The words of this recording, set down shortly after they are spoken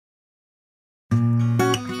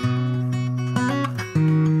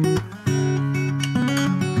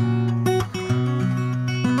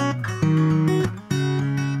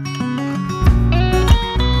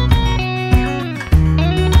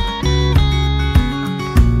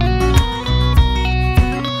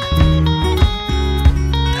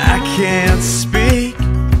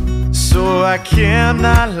I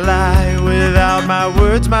cannot lie. Without my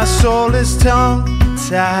words, my soul is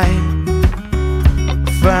tongue-tied.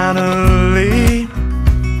 Finally,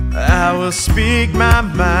 I will speak my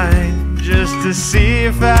mind, just to see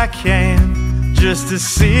if I can, just to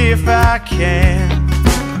see if I can.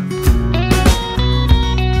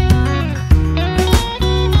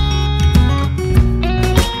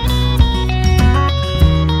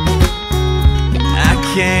 I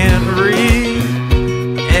can't read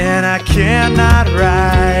and I cannot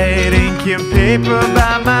write. Ink and paper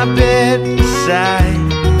by my bedside.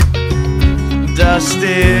 Dust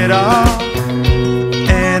it off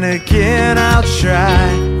and again I'll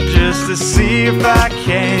try, just to see if I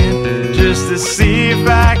can, just to see if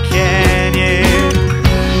I can, yeah.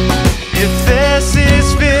 If this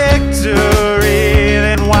is victory,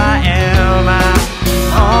 then why am I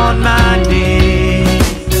on my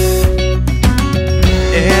knees?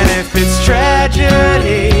 And if it's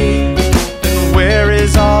tragedy, then where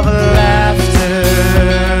is all the laughter?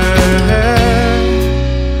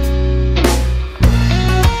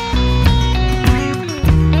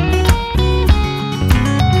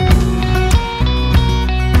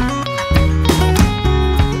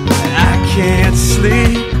 Can't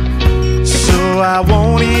sleep, so I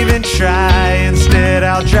won't even try. Instead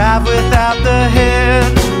I'll drive without the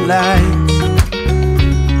headlights,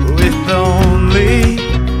 with only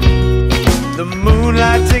the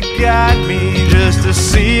moonlight to guide me, just to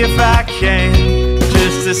see if I can,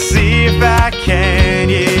 just to see if I can,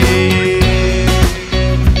 yeah.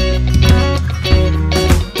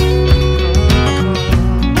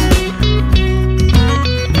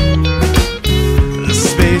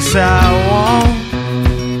 I want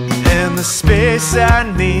and the space I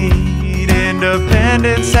need.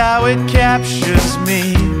 Independence, how it captures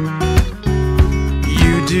me.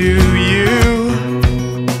 You do you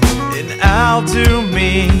and I'll do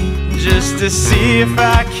me, just to see if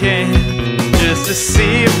I can, just to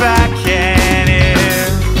see if I can, yeah.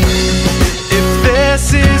 If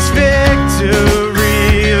this is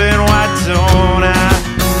victory, then why don't I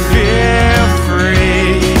feel free?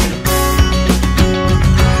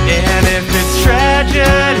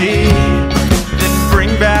 Tragedy, then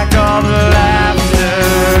bring back all the laughter.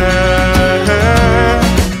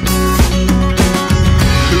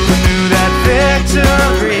 Who knew that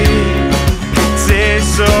victory could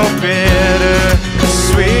taste so bitter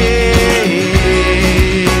sweet?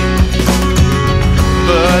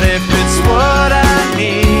 But if it's what I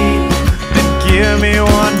need, then give me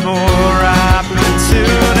one more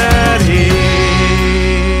opportunity,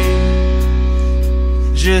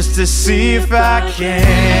 just to see if I can,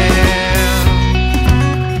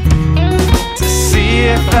 to see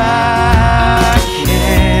if I